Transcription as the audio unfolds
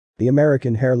The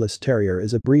American Hairless Terrier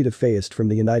is a breed of Fayest from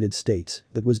the United States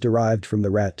that was derived from the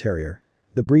rat terrier.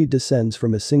 The breed descends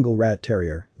from a single rat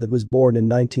terrier that was born in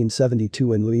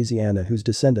 1972 in Louisiana, whose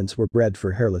descendants were bred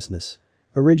for hairlessness.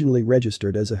 Originally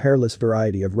registered as a hairless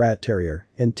variety of rat terrier,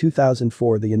 in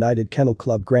 2004 the United Kennel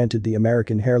Club granted the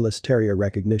American Hairless Terrier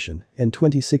recognition. In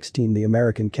 2016 the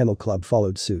American Kennel Club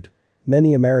followed suit.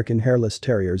 Many American Hairless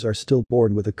Terriers are still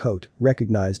born with a coat,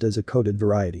 recognized as a coated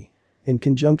variety. In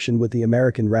conjunction with the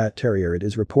American Rat Terrier, it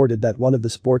is reported that one of the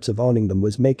sports of owning them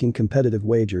was making competitive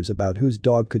wagers about whose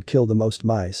dog could kill the most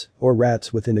mice or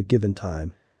rats within a given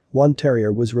time. One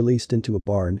terrier was released into a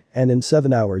barn, and in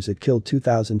 7 hours it killed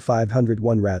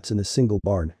 2,501 rats in a single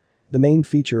barn. The main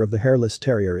feature of the hairless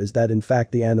terrier is that in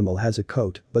fact the animal has a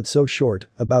coat, but so short,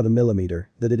 about a millimeter,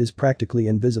 that it is practically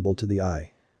invisible to the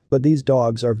eye. But these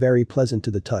dogs are very pleasant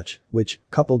to the touch, which,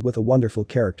 coupled with a wonderful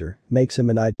character, makes him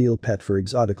an ideal pet for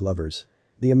exotic lovers.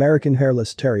 The American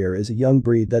Hairless Terrier is a young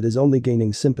breed that is only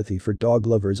gaining sympathy for dog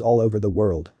lovers all over the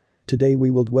world. Today we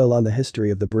will dwell on the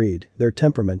history of the breed, their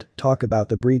temperament, talk about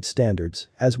the breed standards,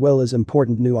 as well as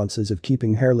important nuances of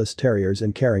keeping hairless terriers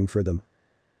and caring for them.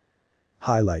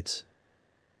 Highlights.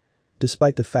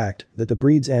 Despite the fact that the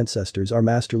breed's ancestors are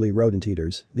masterly rodent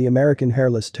eaters, the American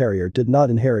Hairless Terrier did not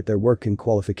inherit their working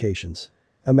qualifications.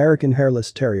 American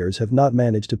Hairless Terriers have not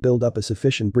managed to build up a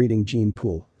sufficient breeding gene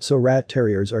pool, so rat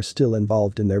terriers are still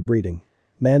involved in their breeding.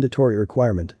 Mandatory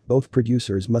requirement: both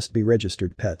producers must be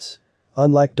registered pets.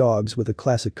 Unlike dogs with a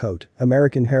classic coat,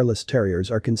 American Hairless Terriers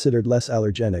are considered less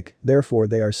allergenic, therefore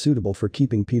they are suitable for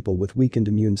keeping people with weakened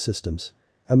immune systems.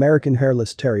 American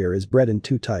Hairless Terrier is bred in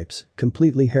two types,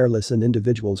 completely hairless and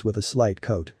individuals with a slight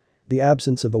coat. The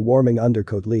absence of a warming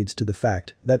undercoat leads to the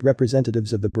fact that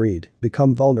representatives of the breed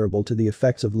become vulnerable to the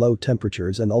effects of low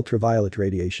temperatures and ultraviolet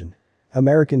radiation.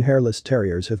 American Hairless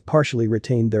Terriers have partially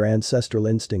retained their ancestral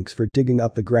instincts for digging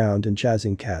up the ground and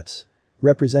chasing cats.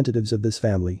 Representatives of this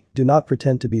family do not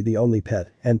pretend to be the only pet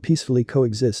and peacefully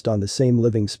coexist on the same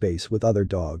living space with other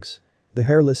dogs. The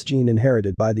hairless gene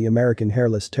inherited by the American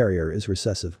Hairless Terrier is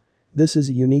recessive. This is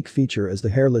a unique feature as the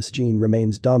hairless gene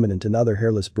remains dominant in other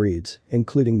hairless breeds,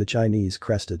 including the Chinese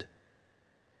crested.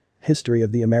 History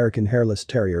of the American Hairless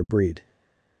Terrier breed.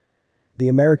 The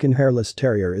American Hairless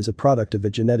Terrier is a product of a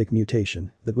genetic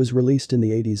mutation that was released in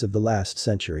the 80s of the last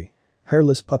century.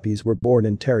 Hairless puppies were born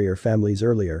in terrier families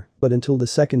earlier, but until the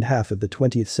second half of the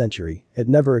 20th century, it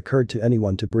never occurred to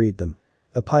anyone to breed them.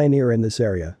 A pioneer in this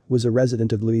area was a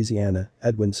resident of Louisiana,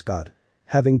 Edwin Scott.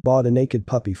 Having bought a naked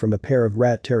puppy from a pair of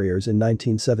rat terriers in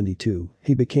 1972,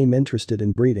 he became interested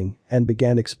in breeding and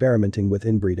began experimenting with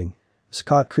inbreeding.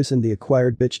 Scott christened the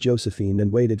acquired bitch Josephine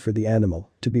and waited for the animal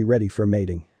to be ready for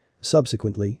mating.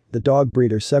 Subsequently, the dog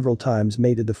breeder several times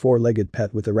mated the four-legged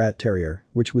pet with a rat terrier,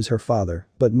 which was her father,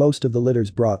 but most of the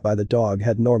litters brought by the dog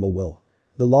had normal wool.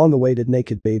 The long-awaited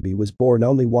naked baby was born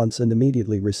only once and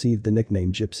immediately received the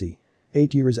nickname Gypsy.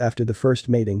 8 years after the first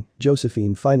mating,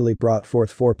 Josephine finally brought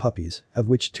forth 4 puppies, of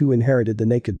which 2 inherited the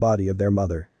naked body of their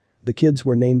mother. The kids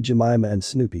were named Jemima and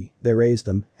Snoopy. They raised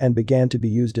them and began to be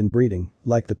used in breeding,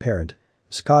 like the parent.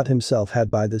 Scott himself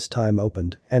had by this time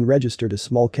opened and registered a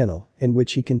small kennel in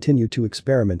which he continued to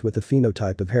experiment with the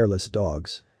phenotype of hairless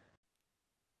dogs.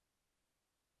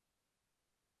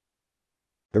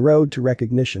 The road to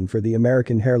recognition for the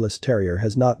American Hairless Terrier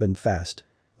has not been fast.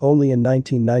 Only in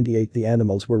 1998 the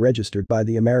animals were registered by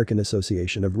the American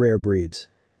Association of Rare Breeds.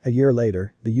 A year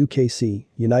later, the UKC,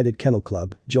 United Kennel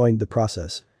Club, joined the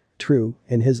process. True,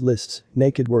 in his lists,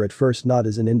 naked were at first not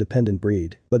as an independent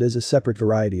breed, but as a separate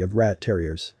variety of rat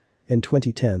terriers. In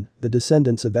 2010, the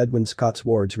descendants of Edwin Scott's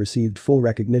wards received full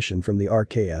recognition from the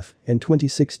RKF. In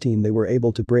 2016 they were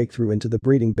able to break through into the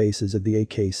breeding bases of the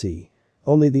AKC.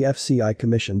 Only the FCI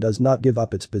Commission does not give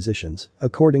up its positions,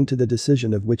 according to the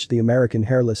decision of which the American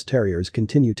Hairless Terriers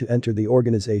continue to enter the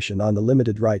organization on the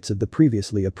limited rights of the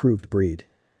previously approved breed.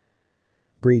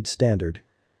 Breed standard.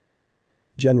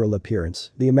 General appearance.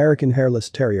 The American Hairless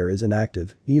Terrier is an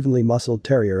active, evenly muscled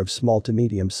terrier of small to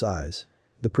medium size.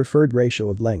 The preferred ratio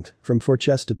of length, from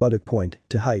forechest to buttock point,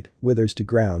 to height, withers to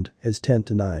ground, is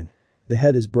 10:9. The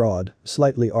head is broad,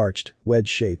 slightly arched,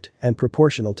 wedge-shaped, and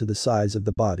proportional to the size of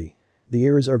the body. The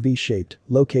ears are V-shaped,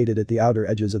 located at the outer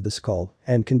edges of the skull,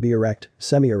 and can be erect,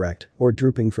 semi-erect, or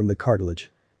drooping from the cartilage.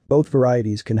 Both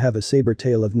varieties can have a saber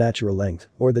tail of natural length,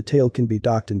 or the tail can be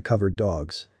docked in covered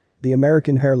dogs. The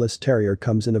American Hairless Terrier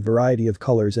comes in a variety of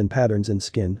colors and patterns in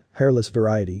skin, hairless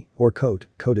variety, or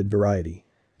coated variety.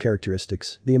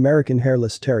 Characteristics. The American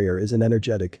Hairless Terrier is an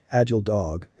energetic, agile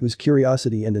dog whose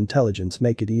curiosity and intelligence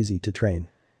make it easy to train.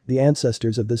 The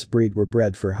ancestors of this breed were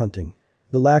bred for hunting.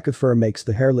 The lack of fur makes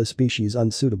the hairless species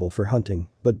unsuitable for hunting,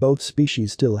 but both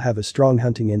species still have a strong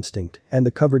hunting instinct, and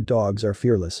the covered dogs are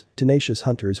fearless, tenacious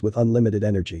hunters with unlimited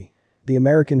energy. The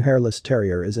American Hairless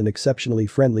Terrier is an exceptionally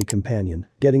friendly companion,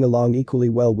 getting along equally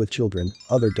well with children,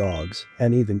 other dogs,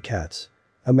 and even cats.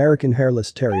 American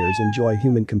Hairless Terriers enjoy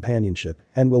human companionship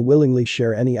and will willingly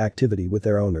share any activity with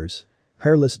their owners.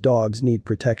 Hairless dogs need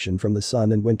protection from the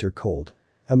sun and winter cold.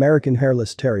 American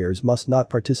Hairless Terriers must not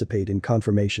participate in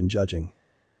conformation judging.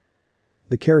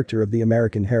 The character of the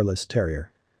American Hairless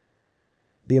Terrier.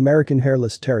 The American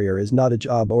Hairless Terrier is not a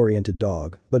job-oriented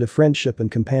dog, but a friendship and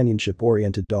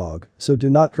companionship-oriented dog, so do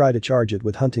not try to charge it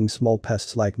with hunting small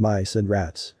pests like mice and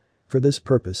rats. For this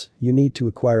purpose, you need to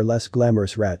acquire less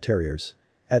glamorous rat terriers.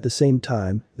 At the same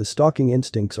time, the stalking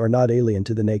instincts are not alien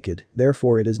to the naked,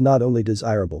 therefore it is not only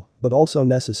desirable, but also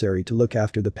necessary to look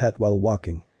after the pet while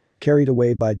walking. Carried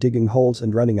away by digging holes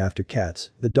and running after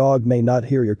cats, the dog may not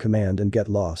hear your command and get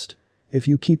lost. If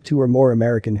you keep 2 or more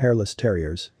American Hairless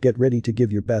Terriers, get ready to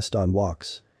give your best on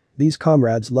walks. These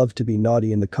comrades love to be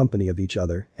naughty in the company of each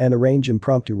other and arrange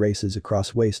impromptu races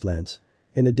across wastelands.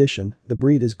 In addition, the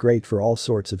breed is great for all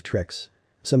sorts of tricks.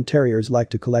 Some terriers like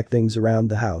to collect things around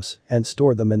the house and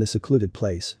store them in a secluded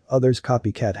place, others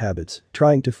copy cat habits,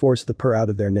 trying to force the purr out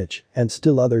of their niche, and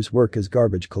still others work as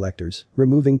garbage collectors,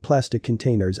 removing plastic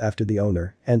containers after the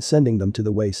owner and sending them to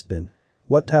the waste bin.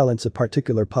 What talents a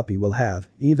particular puppy will have,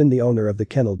 even the owner of the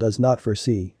kennel does not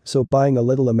foresee, so buying a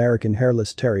little American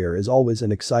Hairless Terrier is always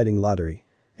an exciting lottery.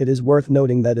 It is worth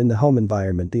noting that in the home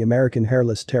environment the American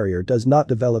Hairless Terrier does not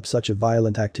develop such a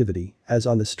violent activity as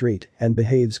on the street and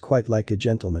behaves quite like a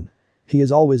gentleman. He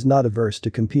is always not averse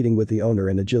to competing with the owner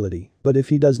in agility, but if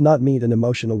he does not meet an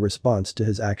emotional response to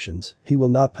his actions, he will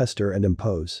not pester and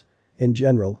impose. In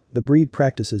general, the breed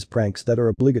practices pranks that are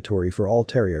obligatory for all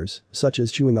terriers, such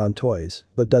as chewing on toys,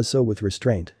 but does so with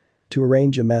restraint. To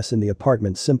arrange a mess in the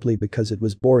apartment simply because it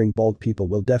was boring bald people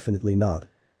will definitely not.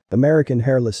 American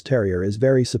Hairless Terrier is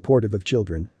very supportive of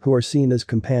children, who are seen as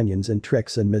companions in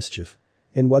tricks and mischief.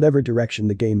 In whatever direction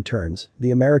the game turns, the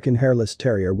American Hairless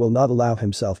Terrier will not allow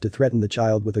himself to threaten the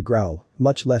child with a growl,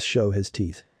 much less show his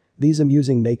teeth. These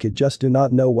amusing naked just do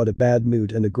not know what a bad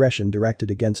mood and aggression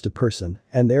directed against a person,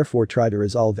 and therefore try to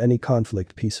resolve any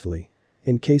conflict peacefully.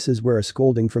 In cases where a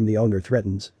scolding from the owner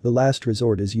threatens, the last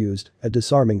resort is used, a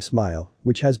disarming smile,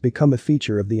 which has become a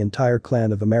feature of the entire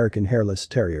clan of American Hairless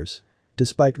Terriers.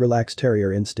 Despite relaxed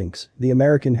terrier instincts, the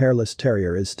American Hairless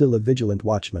Terrier is still a vigilant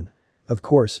watchman. Of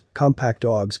course, compact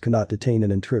dogs cannot detain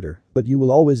an intruder, but you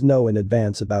will always know in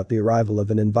advance about the arrival of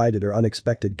an invited or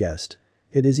unexpected guest.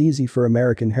 It is easy for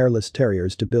American Hairless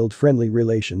Terriers to build friendly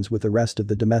relations with the rest of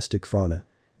the domestic fauna.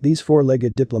 These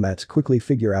 4-legged diplomats quickly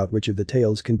figure out which of the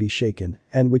tails can be shaken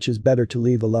and which is better to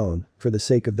leave alone for the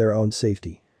sake of their own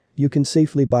safety. You can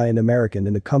safely buy an American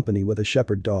in a company with a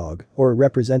shepherd dog or a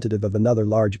representative of another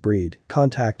large breed.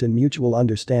 Contact and mutual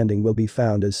understanding will be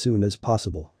found as soon as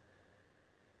possible.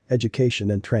 Education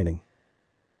and training.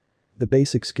 The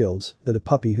basic skills that a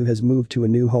puppy who has moved to a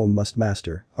new home must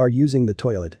master are using the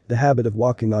toilet, the habit of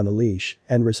walking on a leash,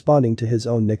 and responding to his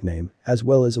own nickname, as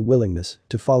well as a willingness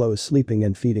to follow a sleeping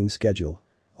and feeding schedule.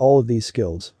 All of these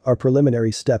skills are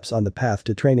preliminary steps on the path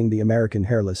to training the American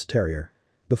Hairless Terrier.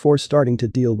 Before starting to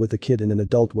deal with a kid in an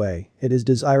adult way, it is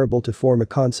desirable to form a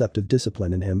concept of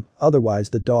discipline in him,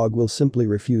 otherwise the dog will simply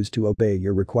refuse to obey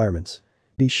your requirements.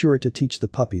 Be sure to teach the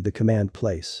puppy the command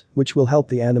place, which will help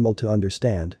the animal to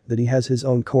understand that he has his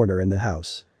own corner in the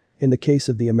house. In the case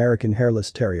of the American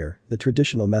Hairless Terrier, the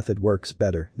traditional method works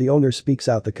better. The owner speaks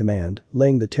out the command,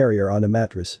 laying the terrier on a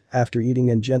mattress after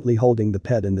eating and gently holding the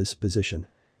pet in this position.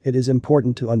 It is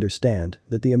important to understand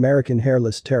that the American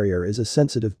Hairless Terrier is a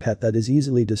sensitive pet that is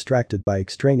easily distracted by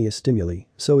extraneous stimuli,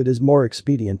 so it is more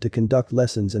expedient to conduct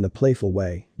lessons in a playful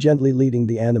way, gently leading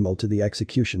the animal to the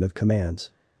execution of commands.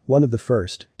 One of the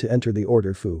first to enter the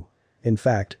order foo. In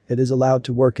fact, it is allowed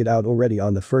to work it out already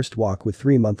on the first walk with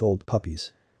 3-month-old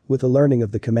puppies. With the learning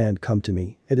of the command "come to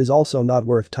me," it is also not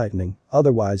worth tightening,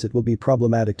 otherwise it will be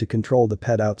problematic to control the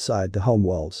pet outside the home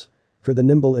walls. For the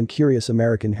nimble and curious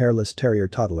American Hairless Terrier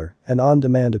toddler, an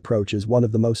on-demand approach is one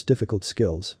of the most difficult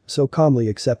skills, so calmly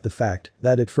accept the fact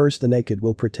that at first the naked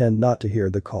will pretend not to hear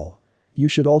the call. You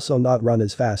should also not run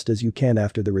as fast as you can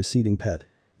after the receding pet.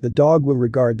 The dog will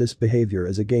regard this behavior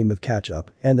as a game of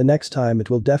catch-up, and the next time it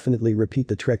will definitely repeat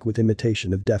the trick with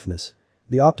imitation of deafness.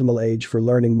 The optimal age for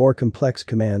learning more complex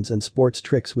commands and sports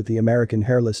tricks with the American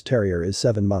Hairless Terrier is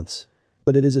 7 months.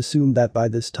 But it is assumed that by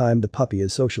this time the puppy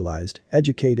is socialized,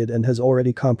 educated and has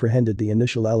already comprehended the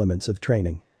initial elements of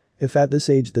training. If at this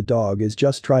age the dog is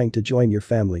just trying to join your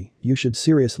family, you should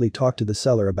seriously talk to the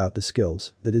seller about the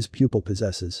skills that his pupil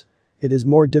possesses. It is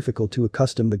more difficult to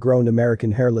accustom the grown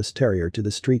American Hairless Terrier to the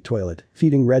street toilet,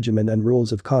 feeding regimen and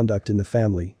rules of conduct in the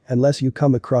family, unless you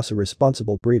come across a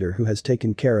responsible breeder who has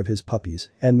taken care of his puppies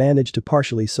and managed to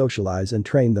partially socialize and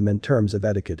train them in terms of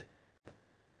etiquette.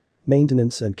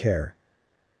 Maintenance and care.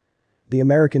 The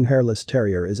American Hairless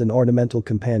Terrier is an ornamental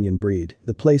companion breed,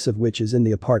 the place of which is in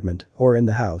the apartment, or in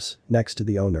the house, next to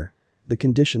the owner. The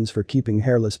conditions for keeping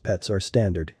hairless pets are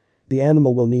standard. The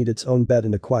animal will need its own bed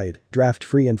in a quiet,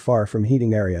 draft-free and far from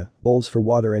heating area, bowls for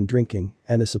water and drinking,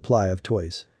 and a supply of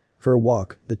toys. For a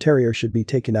walk, the terrier should be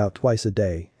taken out twice a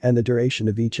day, and the duration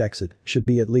of each exit should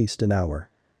be at least an hour.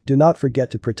 Do not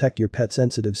forget to protect your pet's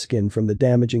sensitive skin from the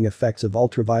damaging effects of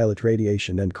ultraviolet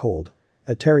radiation and cold.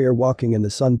 A terrier walking in the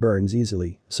sun burns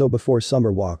easily, so before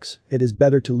summer walks, it is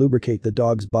better to lubricate the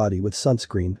dog's body with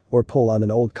sunscreen or pull on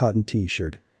an old cotton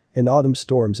t-shirt. In autumn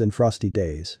storms and frosty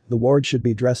days, the ward should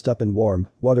be dressed up in warm,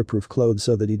 waterproof clothes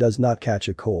so that he does not catch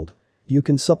a cold. You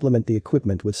can supplement the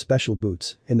equipment with special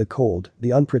boots. In the cold,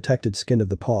 the unprotected skin of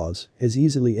the paws is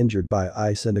easily injured by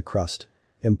ice and a crust.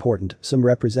 Important, some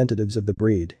representatives of the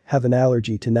breed have an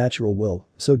allergy to natural wool,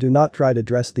 so do not try to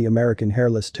dress the American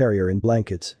Hairless Terrier in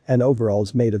blankets and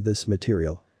overalls made of this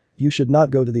material. You should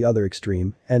not go to the other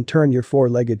extreme and turn your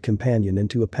four-legged companion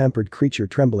into a pampered creature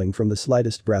trembling from the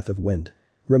slightest breath of wind.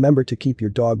 Remember to keep your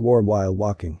dog warm while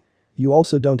walking. You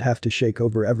also don't have to shake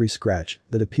over every scratch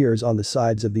that appears on the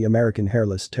sides of the American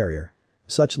Hairless Terrier.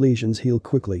 Such lesions heal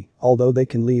quickly, although they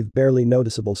can leave barely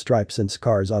noticeable stripes and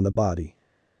scars on the body.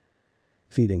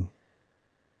 Feeding.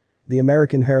 The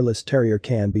American Hairless Terrier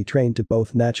can be trained to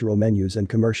both natural menus and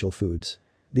commercial foods.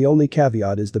 The only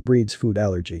caveat is the breed's food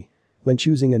allergy. When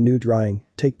choosing a new drying,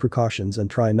 take precautions and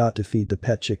try not to feed the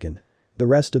pet chicken. The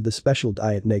rest of the special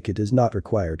diet naked is not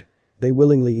required. They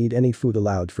willingly eat any food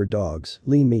allowed for dogs: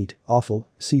 lean meat, offal,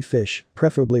 sea fish,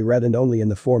 preferably red and only in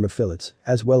the form of fillets,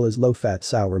 as well as low-fat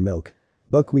sour milk.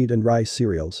 Buckwheat and rice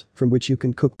cereals, from which you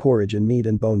can cook porridge and meat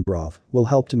and bone broth, will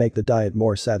help to make the diet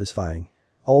more satisfying.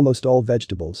 Almost all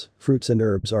vegetables, fruits and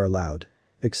herbs are allowed.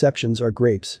 Exceptions are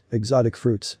grapes, exotic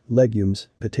fruits, legumes,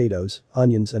 potatoes,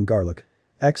 onions and garlic.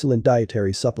 Excellent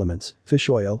dietary supplements: fish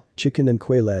oil, chicken and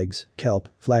quail eggs, kelp,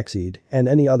 flaxseed, and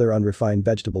any other unrefined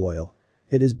vegetable oil.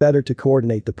 It is better to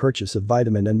coordinate the purchase of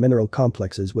vitamin and mineral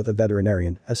complexes with a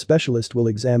veterinarian. A specialist will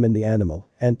examine the animal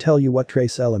and tell you what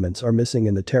trace elements are missing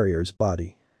in the terrier's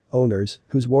body. Owners,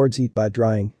 whose wards eat by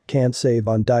drying, can save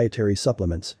on dietary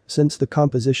supplements, since the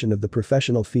composition of the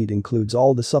professional feed includes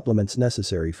all the supplements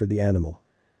necessary for the animal.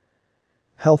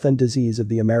 Health and disease of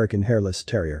the American Hairless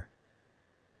Terrier.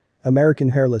 American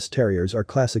Hairless Terriers are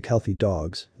classic healthy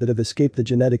dogs that have escaped the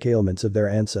genetic ailments of their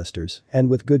ancestors and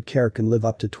with good care can live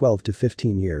up to 12 to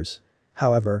 15 years.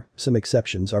 However, some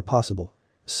exceptions are possible.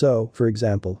 So, for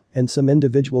example, in some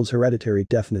individuals hereditary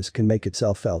deafness can make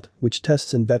itself felt, which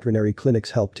tests in veterinary clinics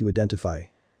help to identify.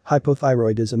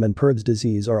 Hypothyroidism and Perthes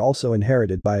disease are also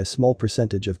inherited by a small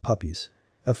percentage of puppies.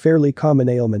 A fairly common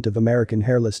ailment of American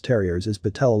Hairless Terriers is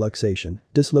patelloluxation,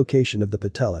 dislocation of the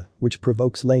patella, which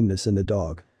provokes lameness in the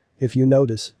dog. If you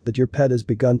notice that your pet has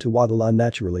begun to waddle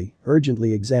unnaturally,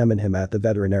 urgently examine him at the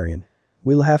veterinarian.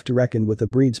 We'll have to reckon with the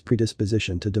breed's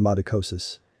predisposition to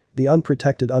dermatocosis. The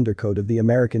unprotected undercoat of the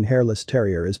American Hairless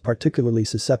Terrier is particularly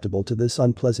susceptible to this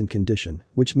unpleasant condition,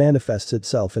 which manifests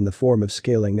itself in the form of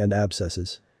scaling and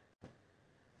abscesses.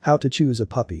 How to choose a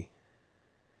puppy.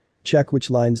 Check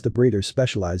which lines the breeder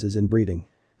specializes in breeding.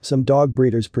 Some dog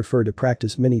breeders prefer to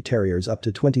practice mini terriers up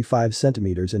to 25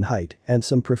 centimeters in height, and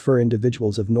some prefer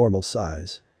individuals of normal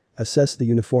size. Assess the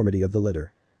uniformity of the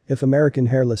litter. If American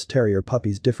Hairless Terrier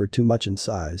puppies differ too much in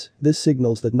size, this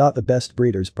signals that not the best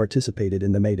breeders participated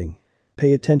in the mating.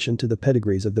 Pay attention to the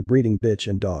pedigrees of the breeding bitch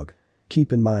and dog.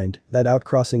 Keep in mind that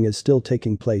outcrossing is still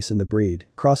taking place in the breed,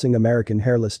 crossing American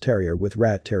Hairless Terrier with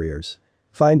rat terriers.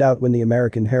 Find out when the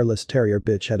American Hairless Terrier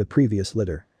bitch had a previous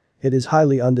litter. It is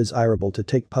highly undesirable to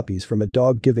take puppies from a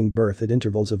dog giving birth at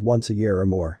intervals of once a year or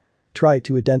more. Try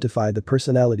to identify the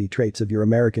personality traits of your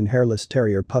American Hairless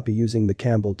Terrier puppy using the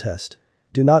Campbell test.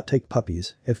 Do not take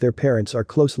puppies if their parents are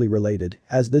closely related,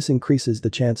 as this increases the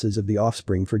chances of the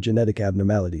offspring for genetic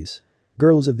abnormalities.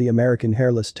 Girls of the American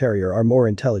Hairless Terrier are more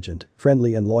intelligent,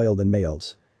 friendly and loyal than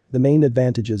males. The main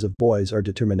advantages of boys are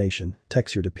determination,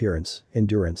 textured appearance,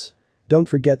 endurance. Don't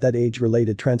forget that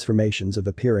age-related transformations of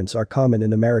appearance are common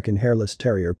in American Hairless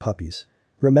Terrier puppies.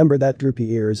 Remember that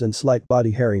droopy ears and slight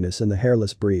body hairiness in the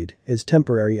hairless breed is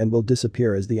temporary and will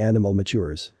disappear as the animal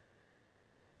matures.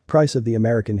 Price of the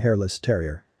American Hairless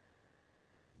Terrier.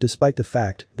 Despite the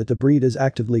fact that the breed is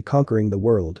actively conquering the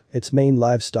world, its main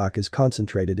livestock is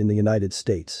concentrated in the United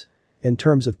States. In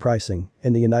terms of pricing,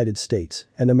 in the United States,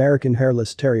 an American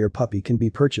Hairless Terrier puppy can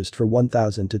be purchased for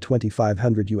 $1,000 to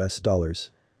 $2,500.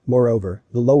 Moreover,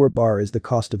 the lower bar is the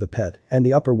cost of a pet, and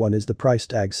the upper one is the price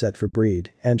tag set for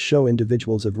breed and show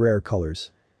individuals of rare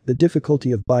colors. The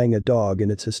difficulty of buying a dog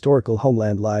in its historical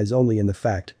homeland lies only in the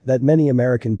fact that many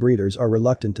American breeders are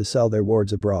reluctant to sell their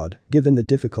wards abroad, given the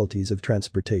difficulties of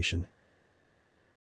transportation.